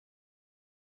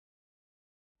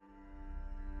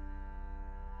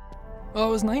Well,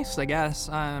 it was nice, I guess.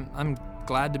 I'm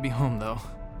glad to be home, though.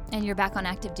 And you're back on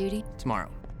active duty? Tomorrow.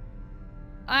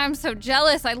 I'm so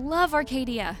jealous. I love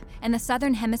Arcadia. And the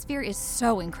Southern Hemisphere is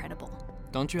so incredible.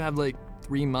 Don't you have,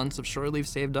 3 months of shore leave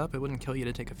saved up? It wouldn't kill you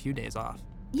to take a few days off.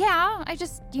 Yeah, I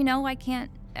just, I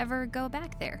can't ever go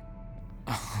back there.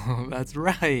 Oh, that's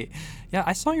right. Yeah,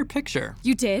 I saw your picture.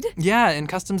 You did? Yeah, in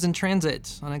Customs in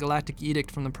Transit, on a galactic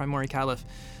edict from the Primary Caliph.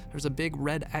 There's a big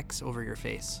red X over your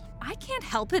face. I can't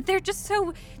help it. They're just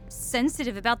so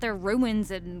sensitive about their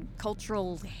ruins and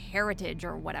cultural heritage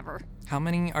or whatever. How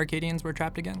many Arcadians were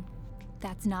trapped again?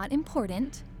 That's not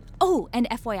important. Oh, and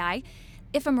FYI,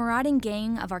 if a marauding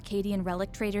gang of Arcadian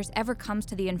relic traders ever comes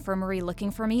to the infirmary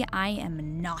looking for me, I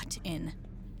am not in.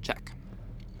 Check.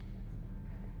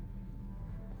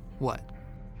 What?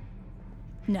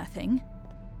 Nothing.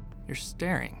 You're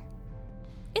staring.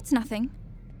 It's nothing.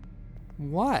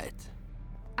 What?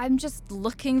 I'm just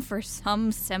looking for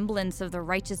some semblance of the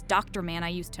righteous doctor man I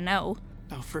used to know.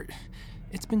 Oh,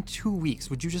 it's been 2 weeks.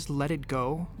 Would you just let it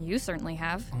go? You certainly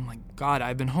have. Oh my God,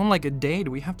 I've been home like a day. Do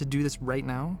we have to do this right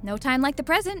now? No time like the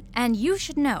present, and you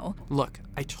should know. Look,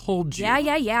 I told you.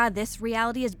 Yeah, this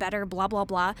reality is better, blah, blah,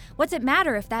 blah. What's it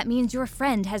matter if that means your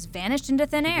friend has vanished into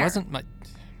thin air? It wasn't my...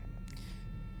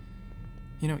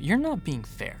 you're not being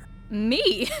fair.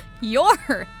 Me?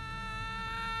 You're...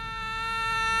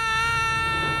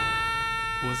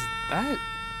 Was that...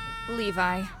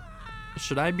 Levi.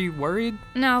 Should I be worried?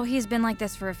 No, he's been like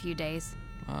this for a few days.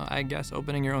 I guess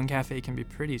opening your own cafe can be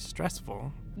pretty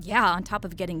stressful. Yeah, on top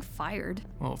of getting fired.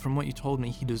 Well, from what you told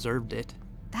me, he deserved it.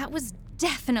 That was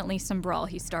definitely some brawl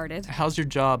he started. How's your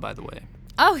job, by the way?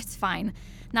 Oh, it's fine.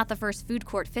 Not the first food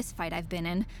court fistfight I've been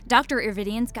in. Dr.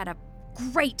 Urvidian's got a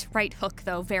great right hook,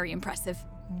 though. Very impressive.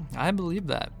 I believe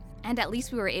that. And at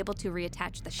least we were able to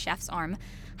reattach the chef's arm.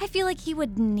 I feel like he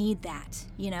would need that,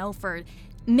 for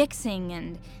mixing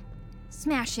and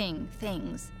smashing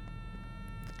things.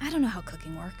 I don't know how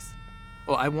cooking works.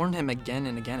 Well, I warned him again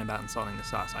and again about installing the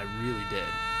sauce. I really did.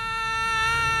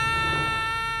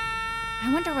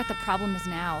 I wonder what the problem is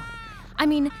now. I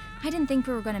mean, I didn't think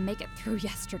we were going to make it through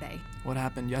yesterday. What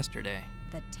happened yesterday?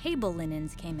 The table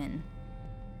linens came in.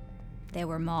 They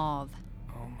were mauve.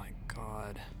 Oh my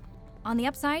God. On the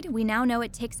upside, we now know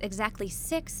it takes exactly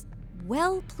 6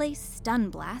 well-placed stun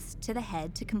blasts to the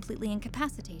head to completely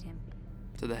incapacitate him.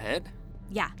 To the head?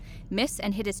 Yeah, miss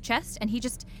and hit his chest, and he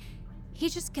just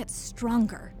gets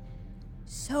stronger.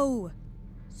 So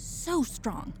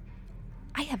strong.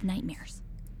 I have nightmares.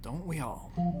 Don't we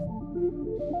all?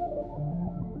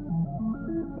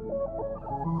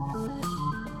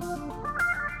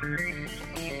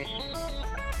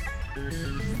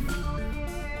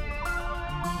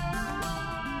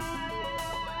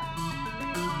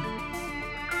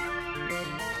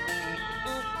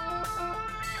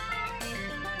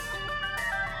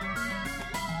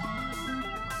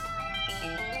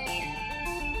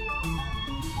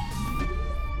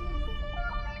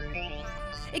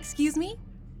 Excuse me?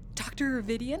 Dr.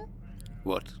 Urvidian?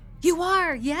 What? You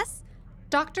are, yes?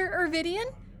 Dr.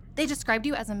 Urvidian? They described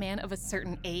you as a man of a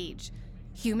certain age.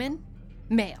 Human,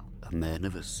 male. A man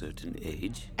of a certain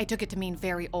age? I took it to mean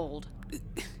very old.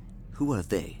 Who are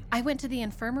they? I went to the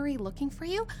infirmary looking for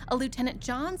you, a Lieutenant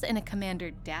Johns and a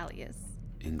Commander Dalius.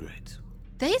 Ingrate.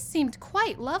 They seemed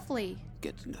quite lovely.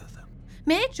 Get to know them.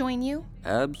 May I join you?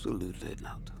 Absolutely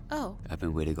not. Oh. I've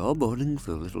been waiting all morning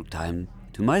for a little time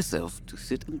to myself to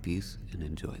sit in peace and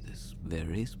enjoy this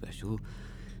very special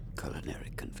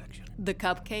culinary confection. The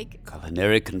cupcake?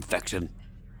 Culinary confection.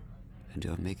 And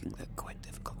you're making that quite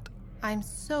difficult. I'm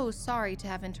so sorry to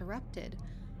have interrupted.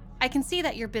 I can see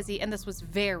that you're busy, and this was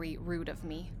very rude of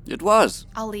me. It was.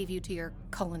 I'll leave you to your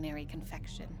culinary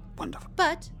confection. Wonderful.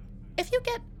 But if you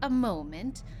get a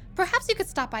moment, perhaps you could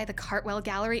stop by the Cartwell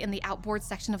Gallery in the outboard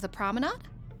section of the promenade?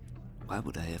 Why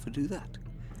would I ever do that?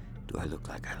 Do I look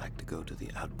like I like to go to the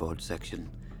outboard section?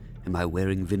 Am I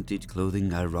wearing vintage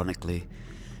clothing ironically?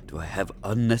 Do I have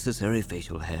unnecessary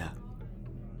facial hair?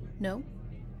 No.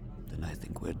 Then I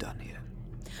think we're done here.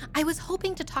 I was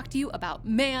hoping to talk to you about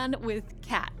Man with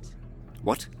Cat.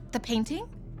 What? The painting?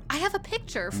 I have a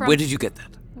picture from... Where did you get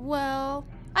that? Well,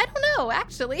 I don't know,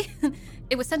 actually.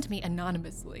 It was sent to me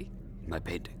anonymously. My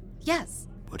painting? Yes.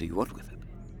 What do you want with it?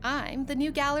 I'm the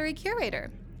new gallery curator,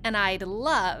 and I'd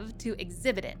love to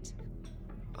exhibit it.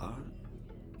 Are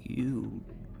you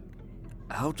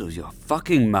out of your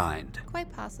fucking mind?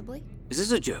 Quite possibly. Is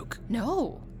this a joke?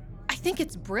 No. I think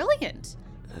it's brilliant.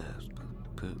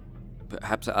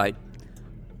 Perhaps I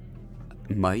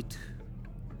might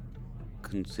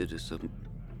consider some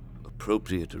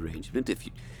appropriate arrangement if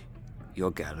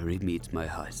Your gallery meets my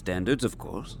high standards, of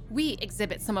course. We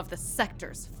exhibit some of the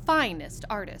sector's finest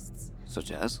artists.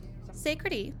 Such as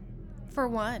Sacred E, for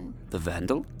one. the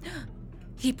Vandal.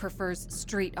 He prefers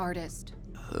street artist.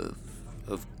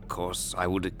 Of course, I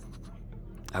would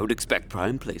expect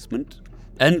prime placement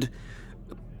and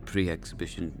a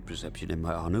pre-exhibition reception in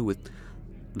my honor with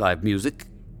live music,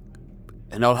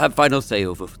 and I'll have final say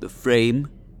over the frame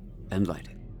and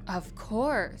lighting. Of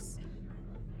course.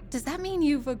 Does that mean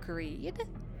you've agreed?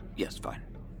 Yes, fine.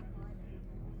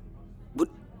 But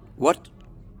what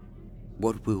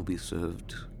will be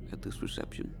served at this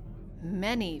reception?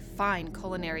 Many fine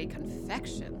culinary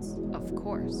confections, of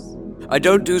course. I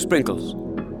don't do sprinkles.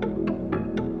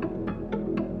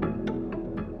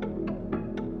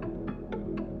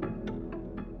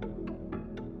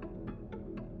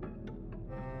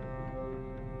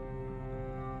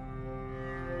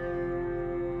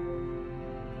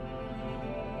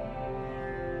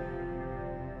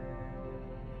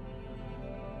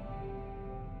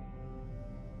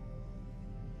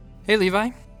 Hey, Levi.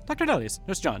 Dr. Dahlias,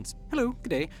 Nurse Johns. Hello, good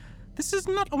day. This is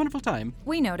not a wonderful time.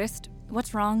 We noticed.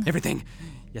 What's wrong? Everything.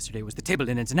 Yesterday was the table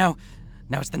linens, and now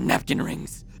it's the napkin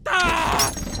rings.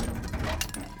 Ah!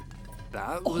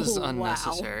 That was Oh, wow.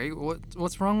 unnecessary.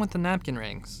 What's wrong with the napkin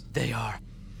rings? They are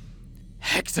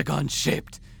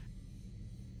hexagon-shaped.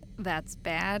 That's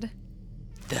bad.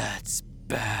 That's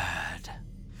bad.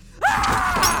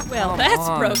 Well, that's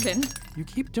on. broken. You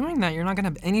keep doing that, you're not gonna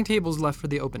have any tables left for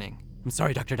the opening. I'm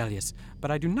sorry, Dr. Dahlias, but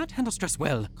I do not handle stress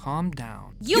well. Calm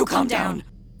down. You calm down.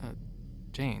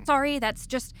 Jane. Sorry, that's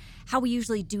just how we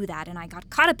usually do that, and I got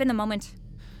caught up in the moment.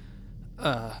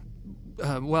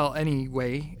 Well,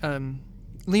 anyway,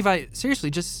 Levi,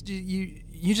 seriously, just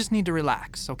you just need to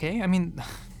relax, okay? I mean,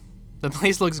 the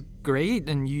place looks great,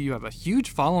 and you have a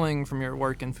huge following from your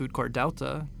work in Food Court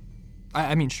Delta.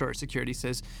 I mean, sure, security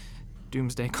says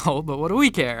doomsday cult, but what do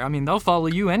we care? I mean, they'll follow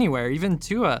you anywhere, even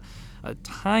to a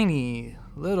tiny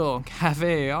little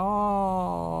cafe all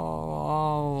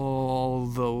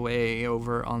the way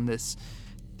over on this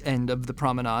end of the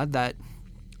promenade that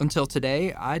until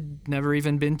today I'd never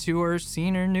even been to or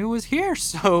seen or knew was here.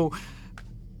 So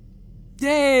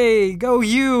yay, go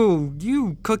you.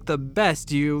 You cook the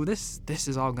best, you. This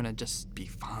is all gonna just be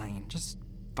fine. Just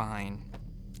fine.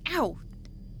 Ow.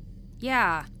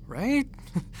 Yeah. Right?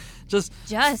 just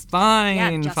fine. fine,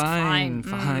 Yeah, just fine,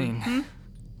 fine. fine. Mhm.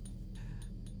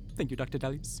 Thank you, Dr.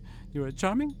 Dahlias. You're a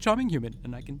charming, charming human,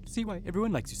 and I can see why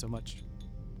everyone likes you so much.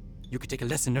 You could take a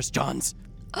lesson, Nurse Johns.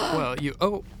 Well,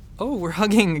 we're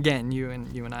hugging again, you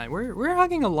and I. We're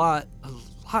hugging a lot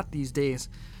these days.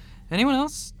 Anyone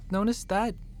else notice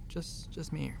that?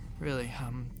 Just me, really.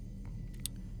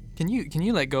 Can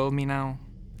you let go of me now?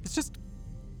 It's just,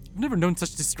 I've never known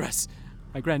such distress.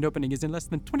 My grand opening is in less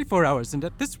than 24 hours, and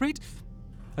at this rate,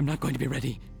 I'm not going to be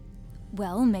ready.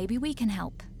 Well, maybe we can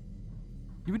help.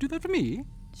 You would do that for me?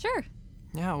 Sure.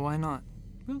 Yeah, why not?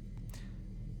 Well,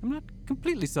 I'm not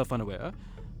completely self-unaware.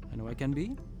 I know I can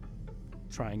be.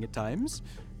 Trying at times,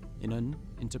 in an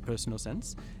interpersonal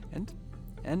sense.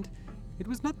 And it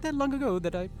was not that long ago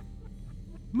that I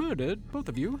murdered both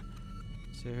of you.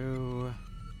 So...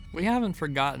 We haven't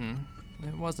forgotten.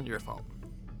 It wasn't your fault.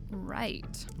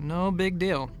 Right. No big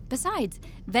deal. Besides,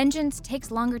 vengeance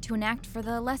takes longer to enact for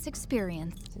the less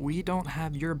experienced. We don't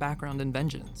have your background in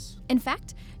vengeance. In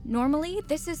fact, normally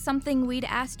this is something we'd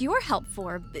ask your help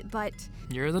for, but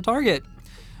You're the target.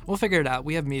 We'll figure it out.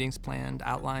 We have meetings planned,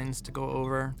 outlines to go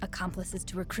over, accomplices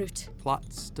to recruit.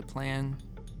 plots to plan.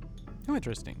 How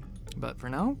interesting. But for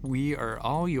now, we are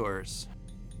all yours.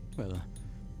 Well,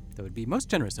 that would be most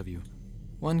generous of you.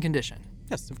 One condition.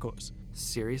 Yes, of course.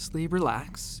 Seriously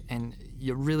relax, and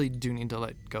you really do need to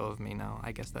let go of me now.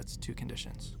 I guess that's 2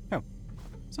 conditions. Oh,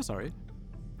 so sorry.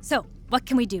 So, what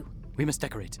can we do? We must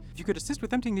decorate. If you could assist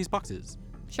with emptying these boxes.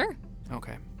 Sure.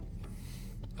 Okay.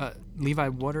 Levi,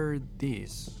 what are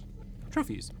these?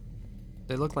 Trophies.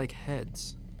 They look like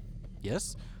heads.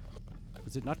 Yes?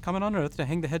 Was it not common on Earth to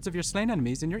hang the heads of your slain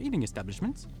enemies in your eating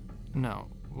establishments? No.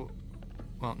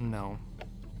 Well, no.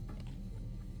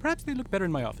 Perhaps they look better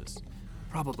in my office.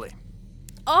 Probably.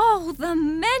 Oh, the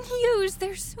menus!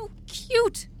 They're so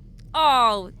cute!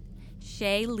 Oh,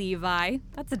 Chez Levi.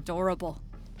 That's adorable.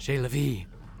 Chez Levi.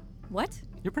 What?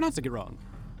 You're pronouncing it wrong.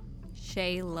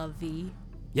 Chez Levi.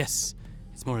 Yes,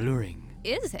 it's more alluring.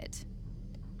 Is it?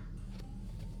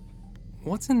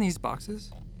 What's in these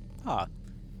boxes? Ah,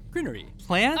 greenery. Oh,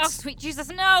 Plants? sweet Jesus,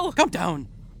 no! Calm down!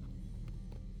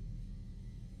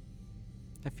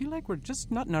 I feel like we're just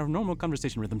not in our normal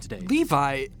conversation rhythm today.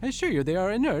 Levi! I assure you they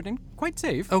are inert and quite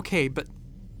safe. Okay, but...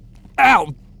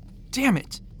 Ow! damn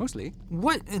it! Mostly.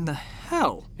 What in the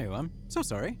hell? Oh, I'm so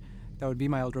sorry. That would be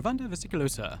my Aldrovanda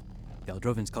vesiculosa. The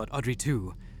Aldrovans call it Audrey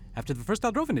too, after the first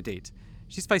Aldrovanda date.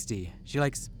 She's feisty. She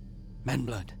likes man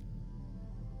blood.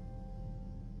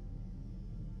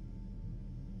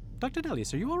 Dr.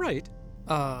 Delius, are you all right?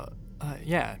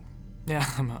 Yeah. Yeah,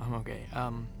 I'm okay.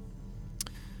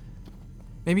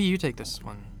 Maybe you take this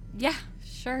one. Yeah,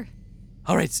 sure.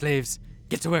 All right, slaves,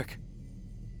 get to work.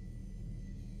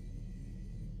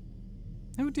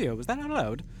 Oh dear, was that out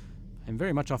loud? I'm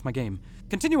very much off my game.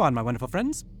 Continue on, my wonderful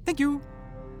friends. Thank you.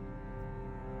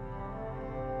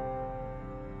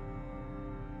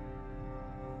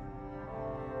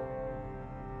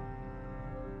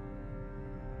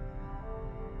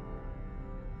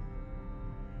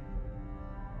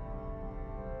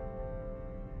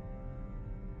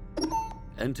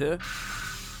 Enter.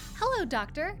 Hello,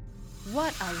 Doctor.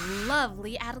 What a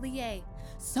lovely atelier.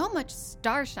 So much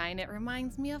starshine, it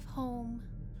reminds me of home.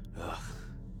 Ugh.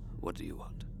 What do you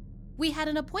want? We had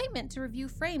an appointment to review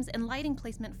frames and lighting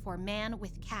placement for Man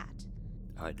with Cat.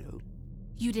 I know.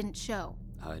 You didn't show.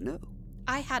 I know.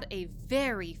 I had a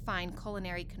very fine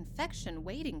culinary confection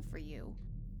waiting for you.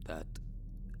 That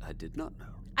I did not know.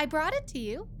 I brought it to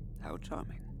you. How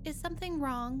charming. Is something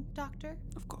wrong, Doctor?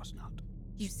 Of course not.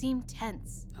 You seem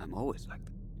tense. I'm always like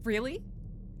that. Really?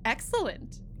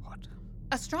 Excellent. What?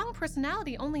 A strong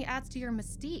personality only adds to your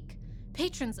mystique.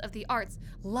 Patrons of the arts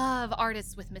love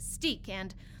artists with mystique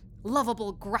and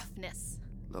lovable gruffness.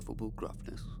 Lovable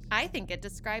gruffness. I think it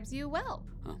describes you well.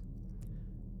 Huh.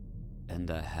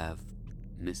 And I have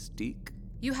mystique?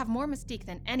 You have more mystique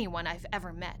than anyone I've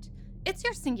ever met. It's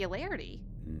your singularity.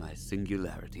 My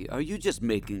singularity? Are you just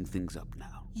making things up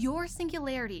now? Your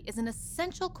singularity is an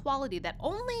essential quality that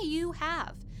only you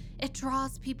have. It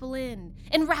draws people in,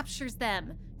 enraptures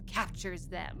them, captures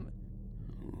them.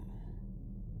 Oh.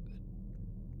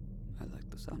 I like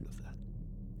the sound of that.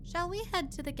 Shall we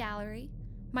head to the gallery?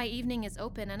 My evening is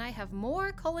open and I have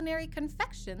more culinary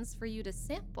confections for you to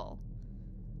sample.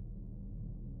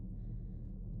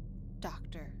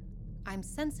 Doctor, I'm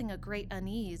sensing a great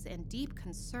unease and deep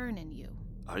concern in you.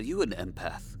 Are you an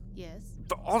empath? Yes,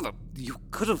 For all of you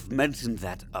could have mentioned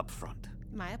that up front.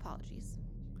 my apologies.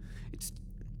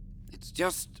 It's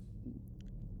just.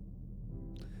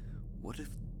 What if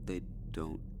they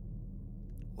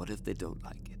don't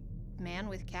like it? Man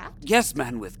with cat? Yes,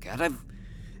 man with cat. I've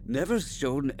never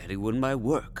shown anyone my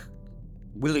work.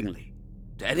 Willingly.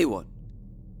 To anyone.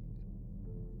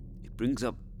 It brings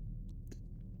up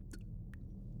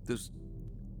those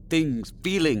things,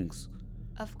 feelings.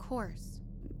 Of course,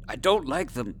 I don't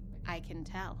like them. I can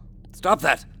tell. Stop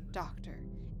that! Doctor,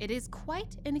 it is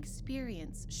quite an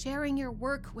experience sharing your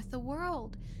work with the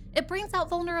world. It brings out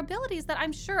vulnerabilities that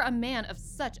I'm sure a man of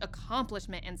such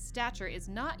accomplishment and stature is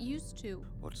not used to.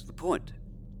 What's the point?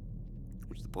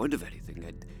 What's the point of anything?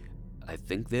 I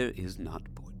think there is not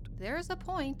point. There's a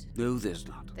point. No, there's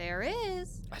not. There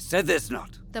is. I said there's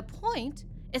not. The point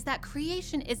is that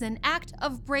creation is an act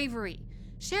of bravery.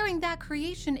 Sharing that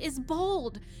creation is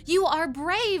bold. You are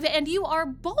brave and you are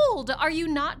bold, are you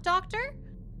not, Doctor?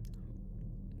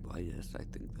 Why, yes, I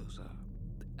think those are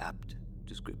apt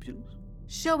descriptions.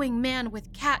 Showing Man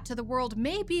with Cat to the world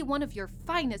may be one of your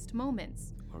finest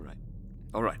moments.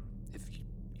 All right. If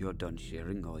you're done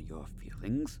sharing all your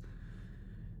feelings,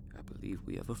 I believe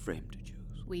we have a frame to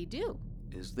choose. We do.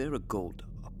 Is there a gold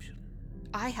option?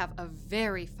 I have a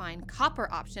very fine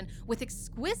copper option with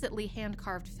exquisitely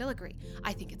hand-carved filigree.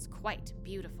 I think it's quite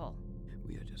beautiful.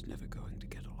 We are just never going to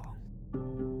get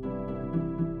along.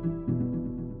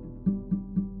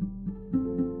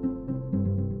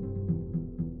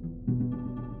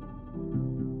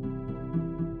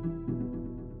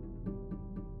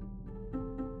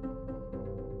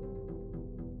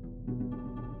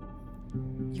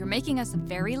 You're making us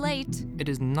very late. It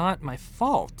is not my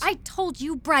fault. I told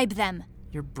you bribe them.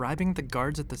 You're bribing the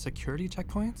guards at the security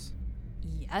checkpoints?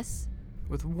 Yes.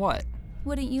 With what?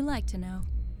 Wouldn't you like to know?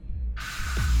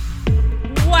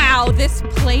 Wow, this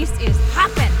place is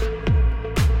hoppin'!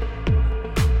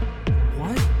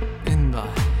 What in the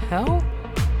hell?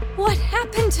 What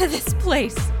happened to this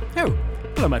place? Oh,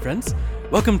 hello, my friends.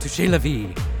 Welcome to Chez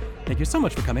Levi. Thank you so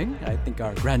much for coming. I think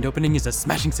our grand opening is a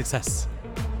smashing success.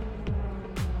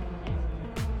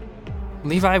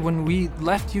 Levi, when we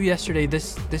left you yesterday,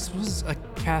 this was a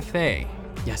cafe.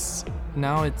 Yes,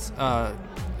 Now it's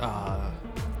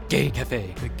gay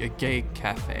cafe. a gay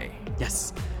cafe.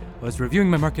 Yes, I was reviewing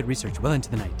my market research well into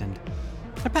the night, and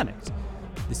I panicked.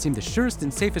 This seemed the surest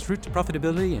and safest route to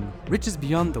profitability and riches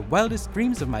beyond the wildest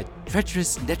dreams of my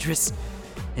treacherous, lecherous,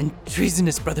 and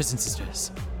treasonous brothers and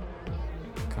sisters.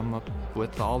 Come up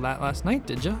with all that last night,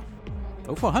 did ya?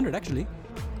 Oh, 400 actually.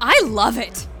 I love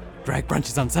it! Drag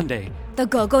brunches on Sunday. The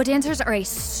go-go dancers are a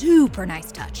super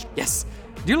nice touch. Yes.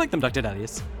 Do you like them, Dr.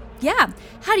 Dalius? Yeah.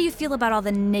 How do you feel about all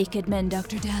the naked men,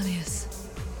 Dr. Dalius?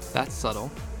 That's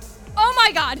subtle. Oh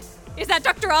my god! Is that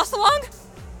Dr. Ocelong?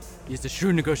 He is a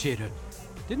shrewd negotiator.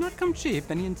 Did not come cheap,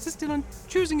 and he insisted on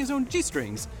choosing his own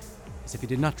G-strings. As if he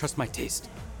did not trust my taste.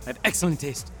 I have excellent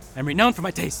taste. I am renowned for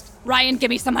my taste. Ryan, give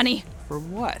me some money. For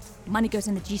what? Money goes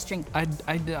in the G-string. I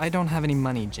don't have any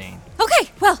money, Jane. Okay,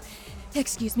 well,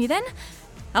 excuse me then.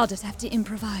 I'll just have to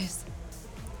improvise.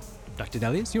 Dr.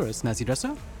 Dalius, you're a snazzy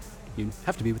dresser. You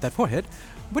have to be with that forehead.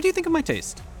 What do you think of my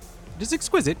taste? It is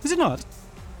exquisite, is it not?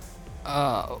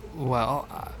 Well,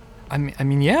 I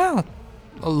mean, yeah.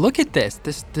 Look at this.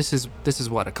 This is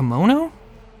what, a kimono?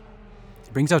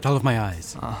 It brings out all of my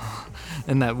eyes.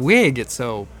 And that wig, it's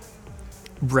so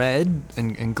red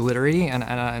and glittery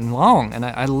and long, and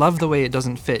I love the way it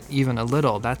doesn't fit even a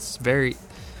little. That's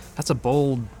a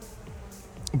bold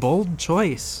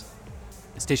choice.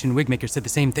 The station wig maker said the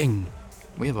same thing.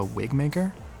 We have a wig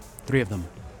maker? 3 of them.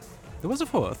 There was a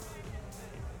 4th,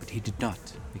 but he did not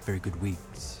make very good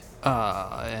wigs.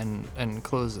 And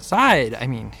clothes aside, I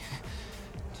mean,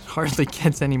 it hardly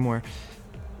gets any more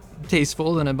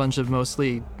tasteful than a bunch of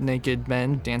mostly naked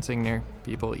men dancing near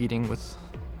people eating with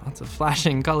lots of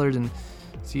flashing colors and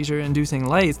seizure-inducing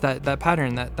lights. That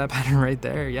pattern right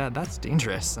there, yeah, that's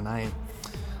dangerous. And I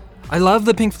love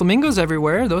the pink flamingos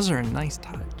everywhere. Those are a nice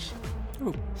touch.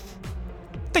 Oh,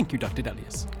 thank you, Dr.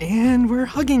 Dalius. And we're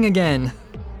hugging again.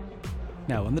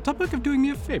 Now, on the topic of doing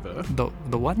me a favor...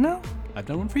 The what now? I've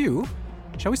done one for you.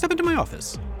 Shall we step into my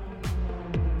office?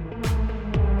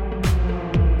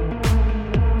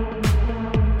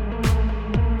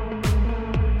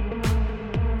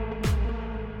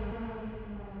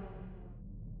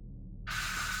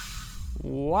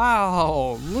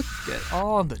 Wow, look at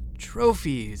all the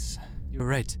trophies. You're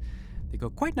right. They go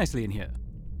quite nicely in here.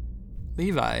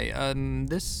 Levi,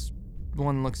 this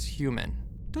one looks human.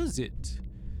 Does it?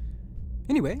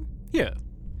 Anyway, here.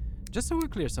 Just so we're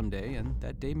clear someday, and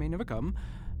that day may never come,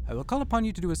 I will call upon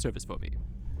you to do a service for me.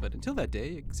 But until that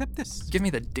day, accept this. Give me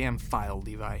the damn file,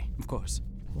 Levi. Of course.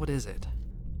 What is it?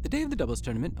 The day of the doubles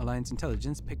tournament, Alliance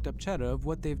Intelligence picked up chatter of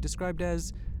what they've described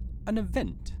as an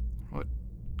event. What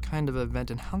kind of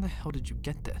event, and how the hell did you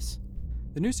get this?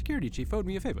 The new security chief owed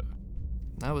me a favor.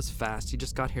 That was fast. He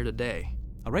just got here today.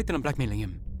 I'll write that I'm blackmailing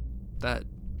him. That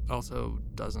also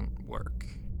doesn't work.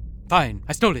 Fine,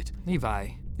 I stole it. Levi.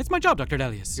 It's my job, Dr.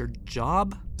 Dalius. Your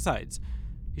job? Besides,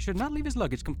 he should not leave his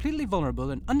luggage completely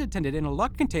vulnerable and unattended in a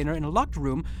locked container in a locked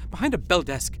room behind a bell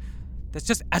desk. That's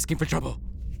just asking for trouble.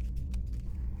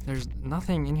 There's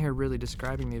nothing in here really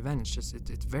describing the event. It's just,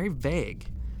 it's very vague.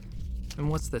 And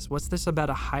what's this? What's this about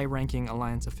a high-ranking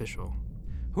Alliance official?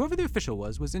 Whoever the official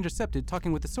was intercepted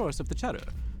talking with the source of the chatter.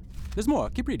 There's more.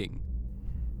 Keep reading.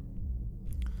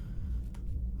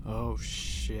 Oh,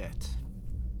 shit.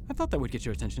 I thought that would get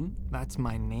your attention. That's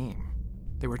my name.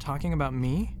 They were talking about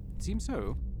me? It seems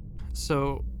so.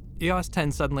 So, EOS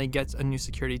 10 suddenly gets a new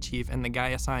security chief, and the guy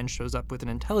assigned shows up with an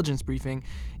intelligence briefing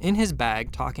in his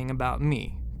bag talking about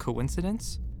me.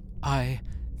 Coincidence? I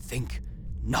think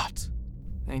not.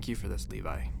 Thank you for this,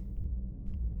 Levi.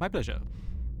 My pleasure.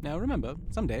 Now remember,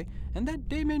 someday, and that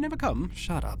day may never come...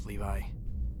 Shut up, Levi.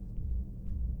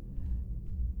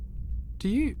 Do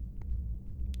you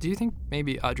think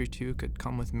maybe Audrey 2 could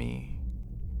come with me?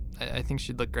 I think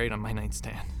she'd look great on my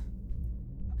nightstand.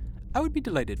 I would be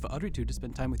delighted for Audrey 2 to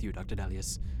spend time with you, Dr.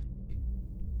 Dalius.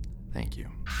 Thank you.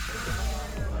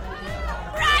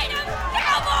 Ride him,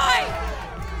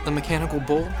 cowboy! The mechanical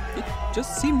bull? It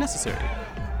just seemed necessary.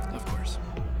 Of course.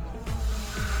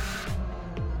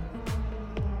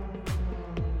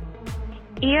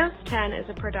 EOS 10 is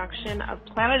a production of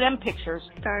Planet M Pictures,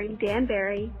 starring Dan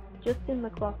Barry, Justin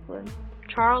McLachlan,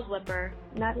 Charles Lipper,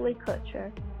 Natalie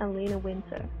Cutcher, and Lena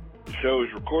Winter. The show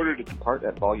is recorded in part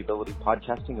at Volubility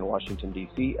Podcasting in Washington,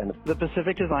 D.C. and the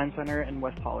Pacific Design Center in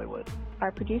West Hollywood.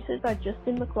 Our producers are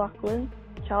Justin McLachlan,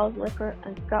 Charles Lipper,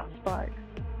 and Scott Sparks.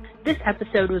 This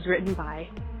episode was written by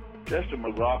Justin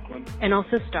McLachlan and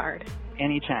also starred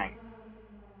Annie Chang.